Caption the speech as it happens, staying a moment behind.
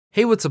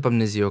Hey, what's up? I'm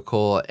Nizio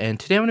Cole, and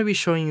today I'm going to be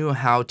showing you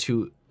how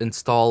to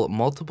install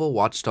multiple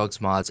Watch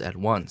Dogs mods at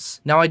once.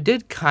 Now, I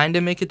did kind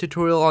of make a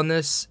tutorial on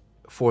this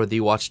for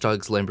the Watch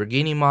Dogs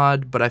Lamborghini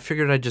mod, but I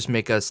figured I'd just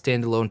make a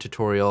standalone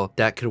tutorial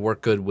that could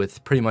work good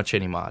with pretty much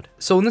any mod.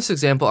 So in this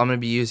example, I'm going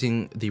to be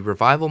using the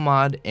Revival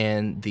mod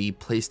and the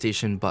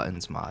PlayStation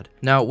Buttons mod.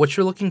 Now, what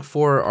you're looking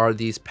for are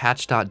these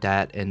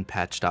patch.dat and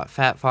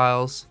patch.fat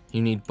files.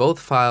 You need both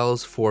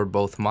files for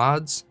both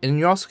mods, and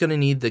you're also going to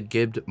need the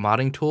Gibbed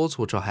modding tools,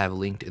 which I'll have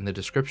linked in the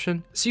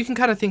description. So you can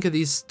kind of think of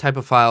these type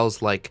of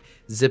files like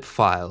zip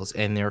files,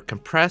 and they're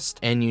compressed,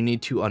 and you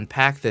need to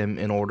unpack them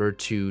in order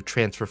to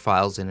transfer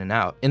files in and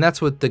out. And that's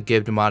what the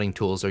Gibbed modding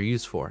tools are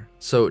used for.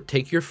 So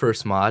take your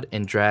first mod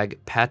and drag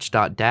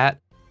patch.dat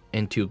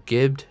into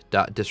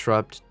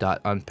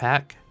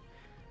gibbed.disrupt.unpack.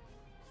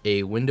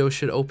 A window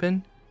should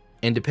open.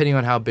 And depending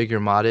on how big your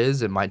mod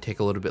is, it might take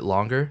a little bit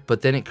longer,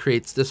 but then it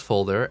creates this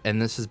folder,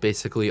 and this is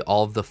basically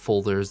all of the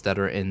folders that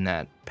are in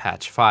that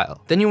patch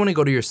file. Then you want to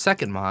go to your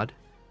second mod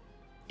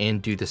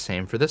and do the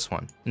same for this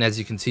one. And as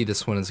you can see,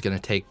 this one is going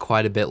to take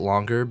quite a bit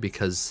longer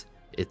because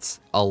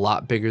it's a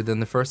lot bigger than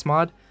the first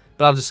mod,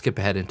 but I'll just skip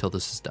ahead until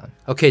this is done.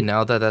 Okay,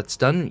 now that that's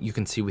done, you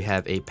can see we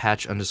have a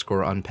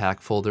patch_unpack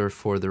folder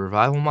for the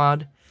Revival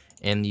mod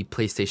and the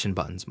PlayStation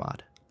Buttons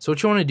mod. So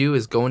what you want to do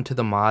is go into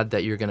the mod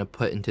that you're going to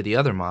put into the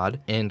other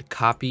mod and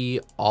copy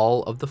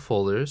all of the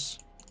folders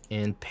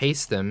and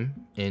paste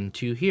them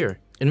into here.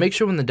 And make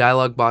sure when the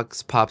dialog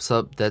box pops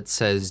up that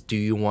says, do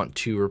you want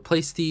to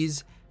replace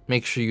these?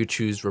 Make sure you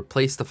choose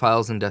replace the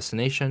files and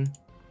destination.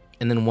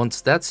 And then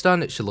once that's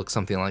done, it should look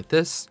something like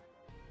this.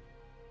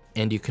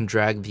 And you can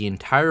drag the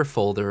entire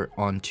folder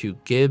onto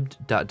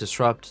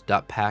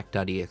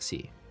gibbed.disrupt.pack.exe.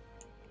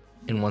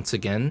 And once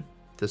again,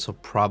 this will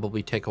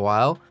probably take a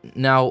while.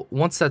 Now,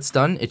 once that's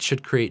done, it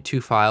should create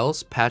two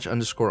files,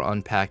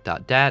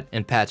 patch_unpack.dat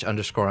and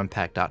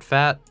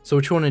patch_unpack.fat. So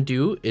what you want to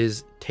do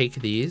is take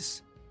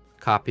these,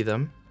 copy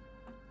them,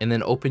 and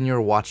then open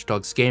your Watch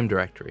Dogs game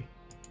directory.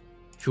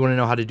 If you want to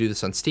know how to do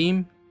this on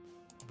Steam,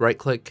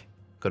 right-click,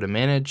 go to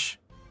Manage,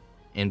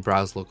 and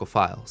browse local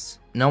files.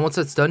 Now, once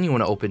that's done, you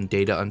want to open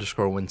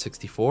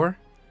data_win64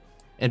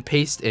 and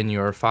paste in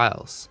your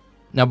files.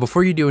 Now,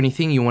 before you do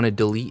anything, you want to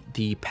delete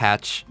the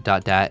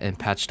patch.dat and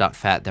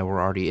patch.fat that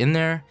were already in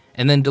there,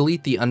 and then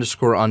delete the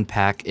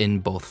 _unpack in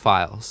both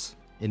files,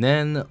 and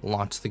then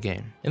launch the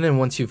game. And then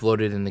once you've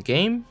loaded in the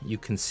game, you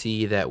can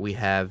see that we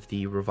have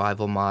the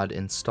Revival mod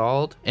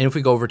installed. And if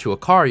we go over to a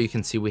car, you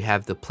can see we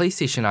have the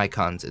PlayStation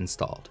icons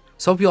installed.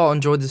 So I hope you all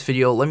enjoyed this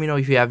video. Let me know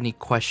if you have any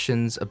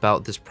questions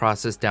about this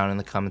process down in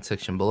the comment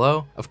section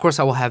below. Of course,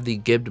 I will have the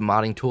Gibbed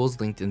modding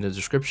tools linked in the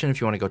description if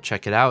you want to go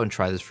check it out and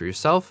try this for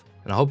yourself.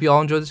 And I hope you all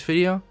enjoyed this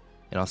video,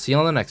 and I'll see you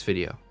on the next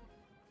video.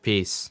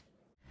 Peace.